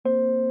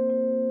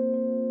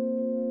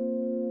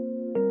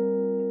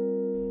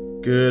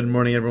Good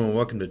morning, everyone.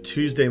 Welcome to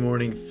Tuesday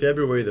morning,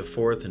 February the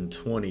 4th in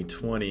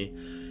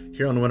 2020.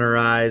 Here on When Our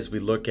Eyes, we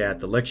look at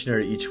the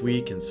lectionary each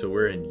week, and so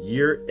we're in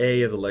year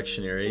A of the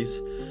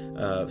lectionaries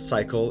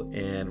cycle,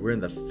 and we're in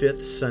the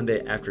fifth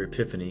Sunday after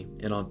Epiphany.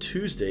 And on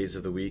Tuesdays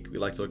of the week, we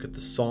like to look at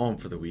the Psalm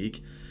for the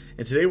week.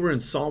 And today we're in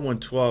Psalm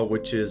 112,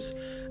 which is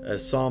a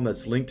psalm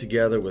that's linked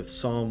together with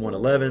Psalm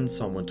 111,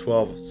 Psalm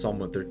 112, Psalm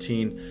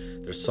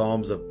 113. They're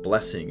psalms of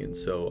blessing. And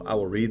so I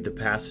will read the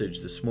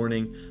passage this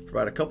morning,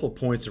 provide a couple of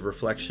points of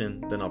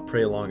reflection, then I'll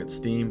pray along its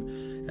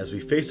theme. As we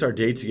face our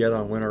day together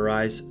on When Our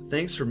Eyes,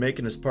 thanks for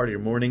making us part of your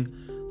morning.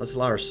 Let's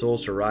allow our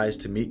souls to rise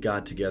to meet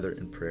God together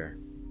in prayer.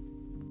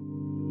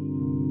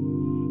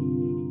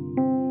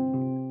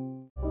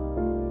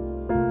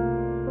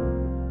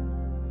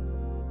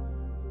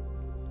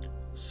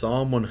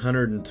 Psalm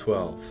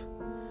 112.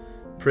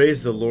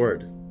 Praise the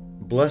Lord.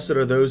 Blessed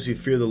are those who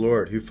fear the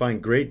Lord, who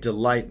find great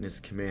delight in His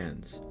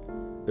commands.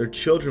 Their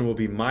children will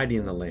be mighty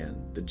in the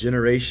land. The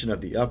generation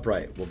of the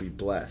upright will be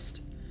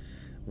blessed.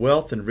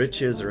 Wealth and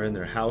riches are in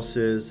their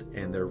houses,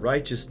 and their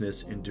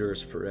righteousness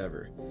endures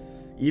forever.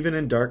 Even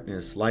in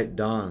darkness, light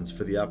dawns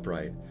for the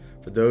upright,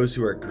 for those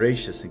who are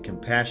gracious and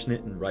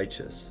compassionate and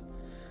righteous.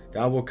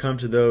 God will come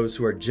to those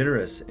who are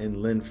generous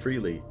and lend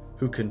freely,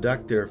 who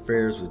conduct their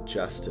affairs with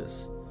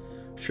justice.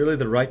 Surely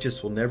the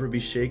righteous will never be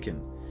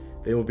shaken.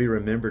 They will be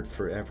remembered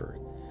forever.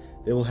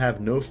 They will have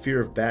no fear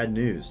of bad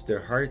news.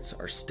 Their hearts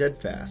are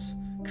steadfast,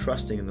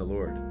 trusting in the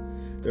Lord.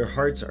 Their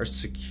hearts are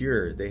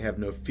secure. They have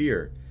no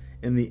fear.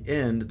 In the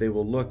end, they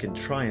will look in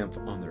triumph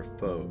on their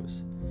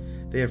foes.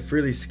 They have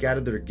freely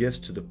scattered their gifts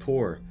to the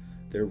poor.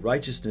 Their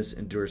righteousness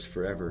endures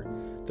forever.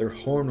 Their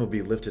horn will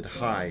be lifted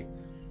high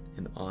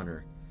in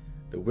honor.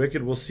 The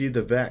wicked will see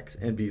the vexed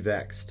and be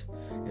vexed,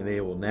 and they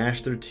will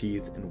gnash their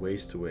teeth and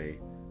waste away.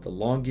 The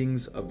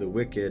longings of the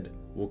wicked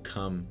will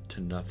come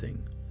to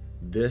nothing.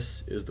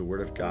 This is the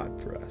word of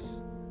God for us.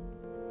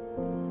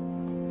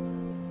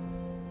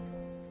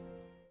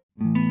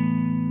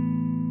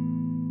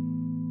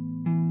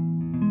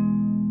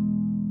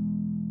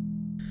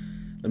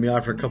 Let me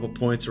offer a couple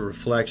points of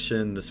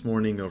reflection this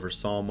morning over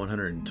Psalm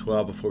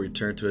 112 before we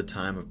turn to a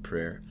time of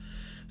prayer.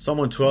 Psalm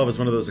 112 is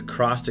one of those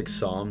acrostic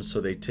psalms, so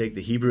they take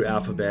the Hebrew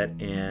alphabet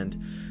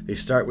and they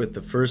start with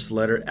the first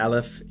letter,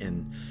 Aleph,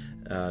 and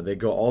they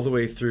go all the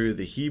way through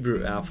the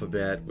Hebrew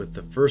alphabet with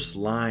the first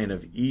letter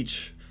of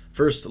each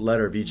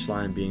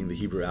line being the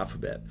Hebrew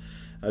alphabet.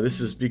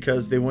 This is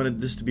because they wanted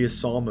this to be a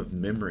psalm of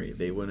memory.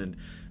 They wanted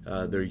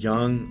their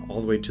young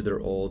all the way to their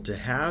old to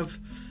have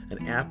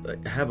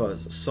a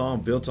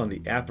psalm built on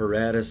the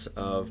apparatus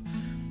of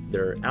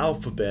their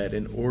alphabet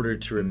in order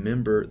to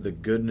remember the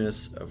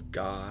goodness of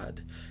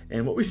God.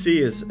 And what we see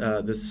is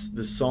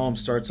this psalm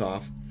starts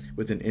off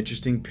with an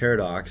interesting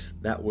paradox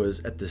that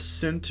was at the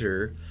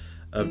center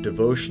of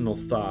devotional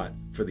thought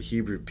for the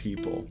Hebrew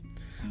people.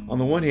 On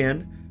the one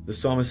hand, the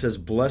psalmist says,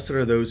 "Blessed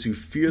are those who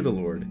fear the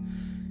Lord."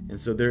 And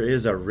so there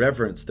is a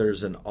reverence,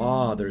 there's an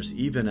awe, there's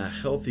even a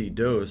healthy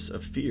dose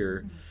of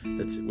fear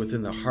that's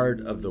within the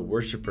heart of the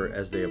worshiper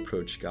as they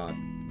approach God.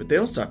 But they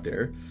don't stop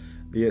there.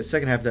 The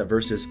second half of that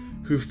verse is,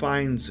 "who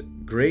finds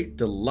great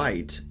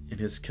delight in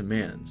His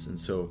commands." And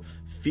so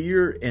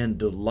fear and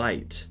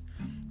delight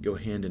go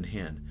hand in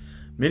hand.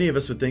 Many of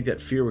us would think that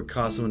fear would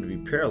cause someone to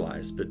be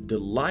paralyzed, but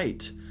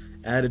delight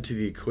added to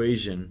the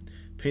equation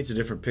paints a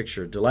different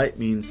picture. Delight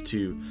means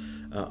to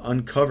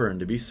uncover and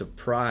to be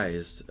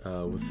surprised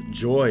with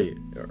joy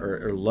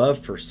or love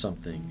for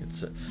something.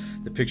 It's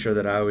the picture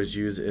that I always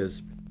use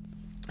is,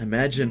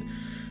 imagine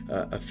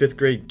a fifth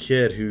grade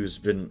kid who's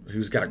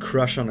got a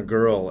crush on a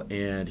girl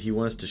and he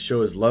wants to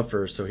show his love for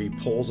her, so he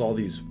pulls all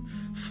these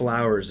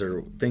flowers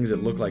or things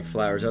that look like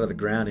flowers out of the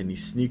ground and he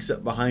sneaks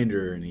up behind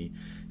her and he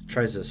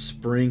tries to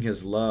spring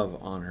his love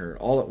on her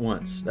all at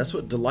once. That's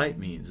what delight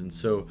means. And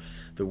so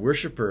the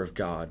worshiper of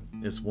God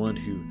is one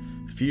who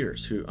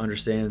fears, who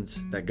understands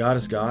that God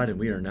is God and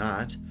we are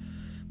not.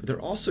 But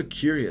they're also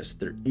curious,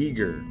 they're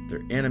eager,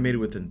 they're animated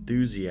with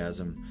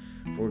enthusiasm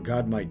for what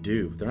God might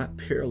do. They're not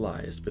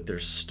paralyzed, but they're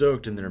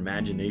stoked in their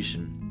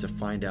imagination to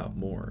find out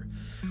more.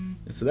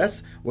 And so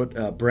that's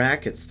what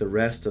brackets the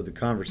rest of the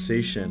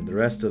conversation, the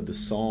rest of the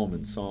psalm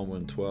in Psalm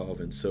 112.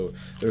 And so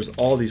there's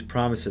all these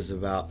promises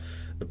about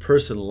the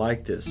person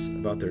like this,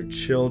 about their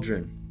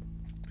children,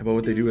 about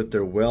what they do with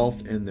their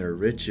wealth and their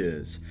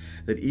riches,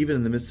 that even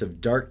in the midst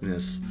of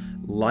darkness,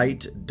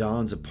 light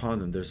dawns upon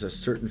them. There's a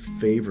certain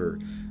favor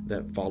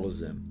that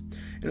follows them.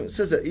 And it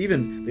says that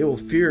even they will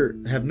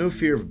have no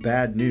fear of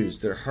bad news.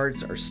 Their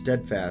hearts are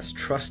steadfast,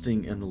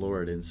 trusting in the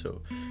Lord. And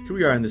so here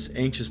we are in this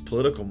anxious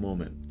political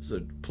moment. It's a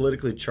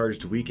politically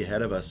charged week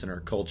ahead of us in our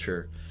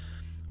culture.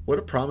 What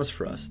a promise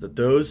for us that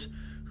those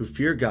who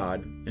fear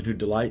God and who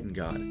delight in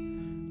God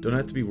don't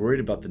have to be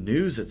worried about the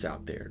news that's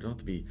out there. Don't have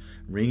to be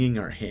wringing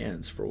our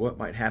hands for what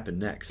might happen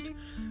next.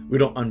 We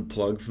don't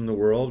unplug from the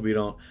world. We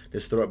don't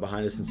just throw it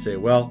behind us and say,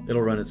 well,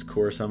 it'll run its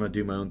course. I'm going to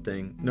do my own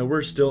thing. No,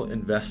 we're still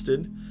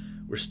invested.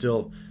 We're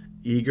still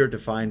eager to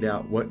find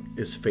out what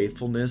is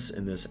faithfulness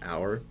in this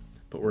hour.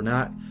 But we're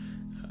not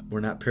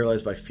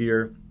paralyzed by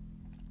fear,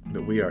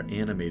 but we are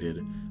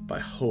animated by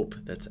hope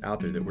that's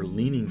out there, that we're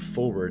leaning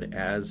forward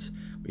as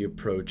we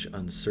approach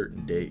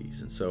uncertain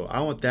days. And so I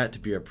want that to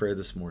be our prayer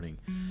this morning,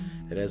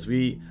 that as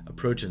we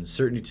approach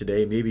uncertainty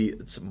today, maybe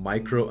it's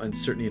micro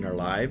uncertainty in our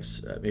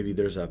lives, maybe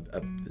there's a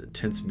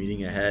tense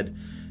meeting ahead,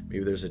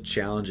 maybe there's a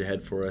challenge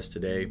ahead for us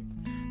today,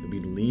 that we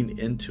lean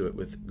into it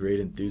with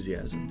great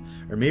enthusiasm.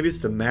 Or maybe it's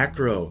the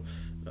macro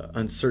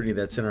uncertainty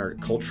that's in our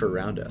culture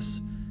around us.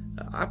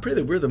 I pray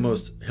that we're the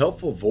most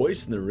helpful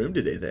voice in the room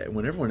today, that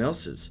when everyone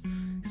else is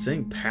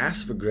saying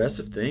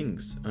passive-aggressive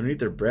things underneath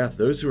their breath,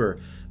 those who are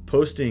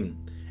posting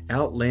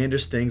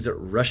outlandish things that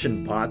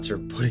Russian bots are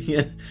putting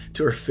in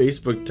to our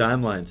Facebook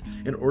timelines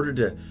in order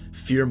to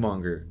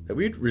fearmonger, that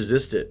we'd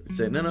resist it and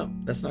say, no,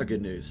 that's not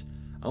good news.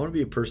 I want to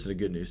be a person of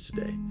good news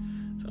today.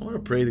 So I want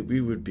to pray that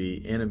we would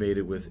be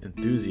animated with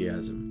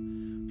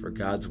enthusiasm for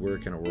God's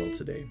work in our world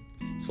today.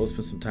 So let's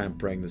spend some time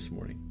praying this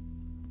morning.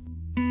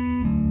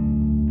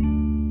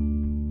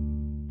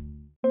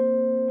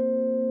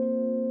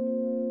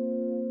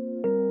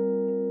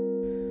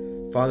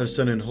 Father,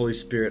 Son, and Holy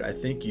Spirit, I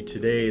thank you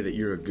today that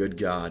you're a good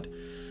God.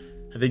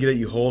 I thank you that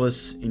you hold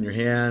us in your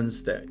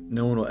hands, that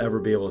no one will ever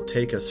be able to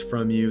take us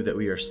from you, that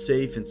we are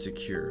safe and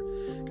secure.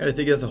 God, I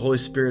thank you that the Holy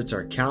Spirit's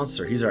our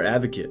counselor. He's our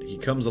advocate. He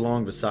comes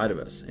along beside of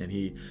us, and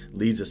he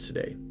leads us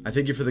today. I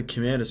thank you for the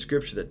command of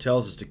Scripture that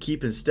tells us to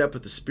keep in step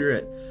with the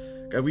Spirit.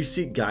 God, we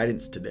seek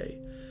guidance today.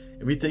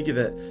 And we thank you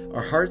that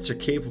our hearts are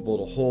capable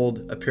to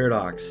hold a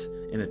paradox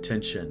in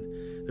attention,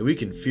 that we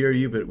can fear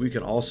you, but we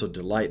can also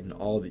delight in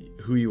all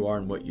who you are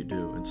and what you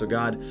do. And so,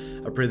 God,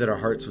 I pray that our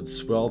hearts would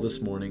swell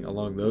this morning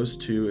along those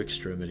two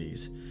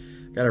extremities.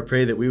 God, I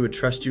pray that we would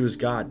trust you as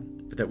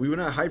God, but that we would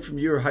not hide from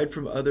you or hide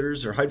from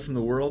others or hide from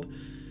the world.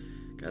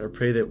 God, I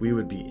pray that we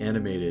would be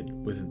animated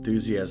with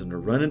enthusiasm to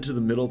run into the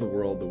middle of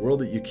the world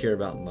that you care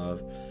about and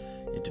love,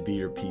 and to be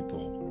your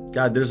people.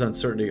 God, there's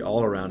uncertainty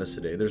all around us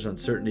today. There's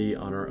uncertainty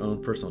on our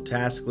own personal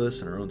task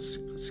lists and our own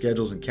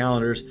schedules and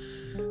calendars.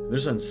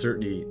 There's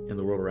uncertainty in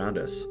the world around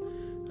us.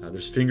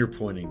 There's finger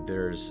pointing.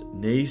 There's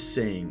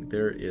naysaying.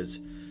 There is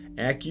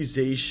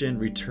accusation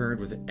returned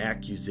with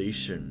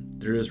accusation.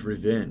 There is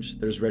revenge.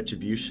 There's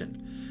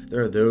retribution.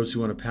 There are those who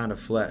want a pound of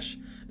flesh.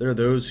 There are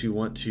those who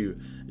want to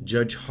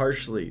judge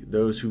harshly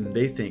those whom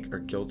they think are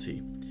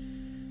guilty.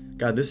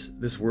 God,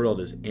 this world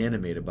is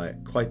animated by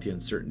quite the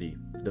uncertainty.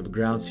 The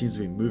ground seems to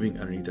be moving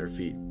underneath our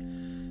feet.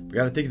 We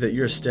got to think that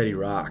you're a steady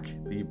rock,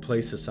 that you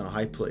place us on a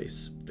high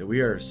place, that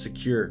we are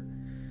secure,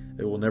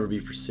 that we'll never be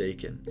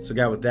forsaken. So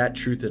God, with that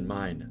truth in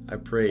mind, I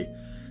pray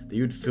that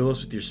you would fill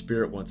us with your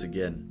Spirit once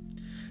again,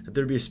 that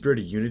there would be a spirit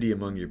of unity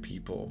among your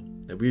people,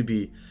 that we'd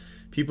be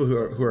people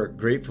who are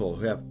grateful,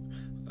 who have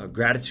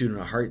gratitude in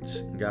our hearts.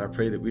 And God, I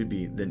pray that we'd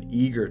be then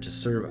eager to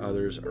serve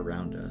others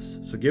around us.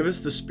 So give us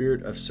the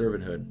spirit of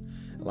servanthood.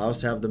 Allow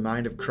us to have the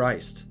mind of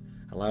Christ.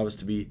 Allow us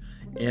to be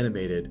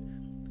animated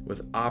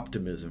with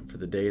optimism for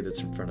the day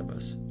that's in front of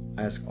us.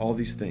 I ask all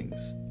these things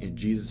in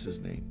Jesus'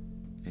 name.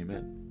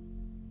 Amen.